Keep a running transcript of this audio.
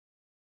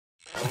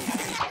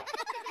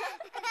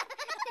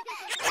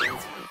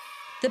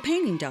The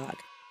Painting Dog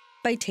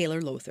by Tayler,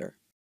 Lother.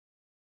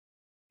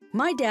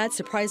 My dad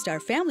surprised our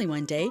family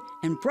one day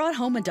and brought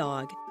home a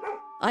dog.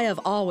 I have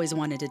always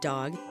wanted a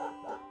dog.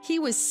 He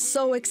was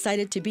so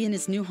excited to be in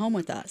his new home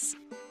with us.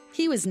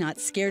 He was not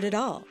scared at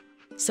all,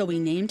 so we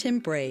named him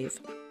Brave.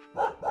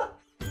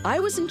 I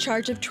was in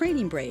charge of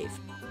training Brave.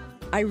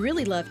 I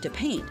really loved to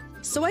paint,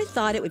 so I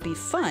thought it would be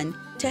fun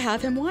to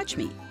have him watch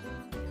me.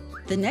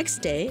 The next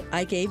day,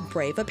 I gave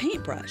Brave a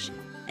paintbrush,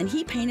 and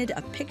he painted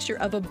a picture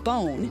of a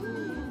bone.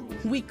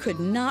 We could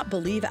not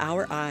believe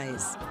our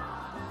eyes.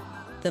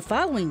 The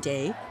following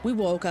day, we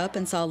woke up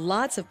and saw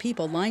lots of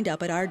people lined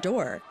up at our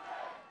door.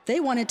 They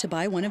wanted to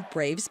buy one of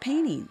Brave's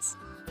paintings.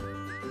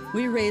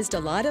 We raised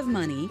a lot of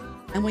money,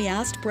 and we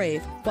asked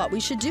Brave what we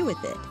should do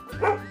with it.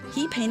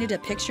 He painted a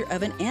picture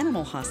of an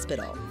animal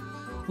hospital.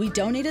 We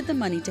donated the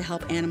money to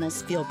help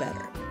animals feel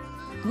better.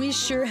 We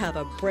sure have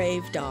a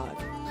brave dog.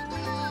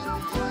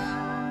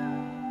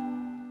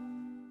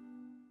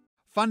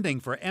 Funding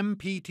for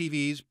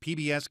MPTV's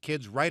PBS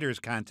Kids Writers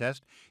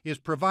Contest is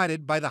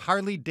provided by the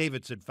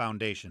Harley-Davidson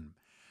Foundation.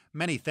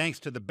 Many thanks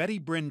to the Betty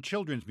Bryn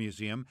Children's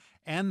Museum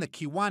and the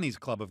Kiwanis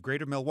Club of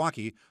Greater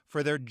Milwaukee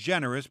for their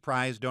generous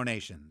prize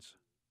donations.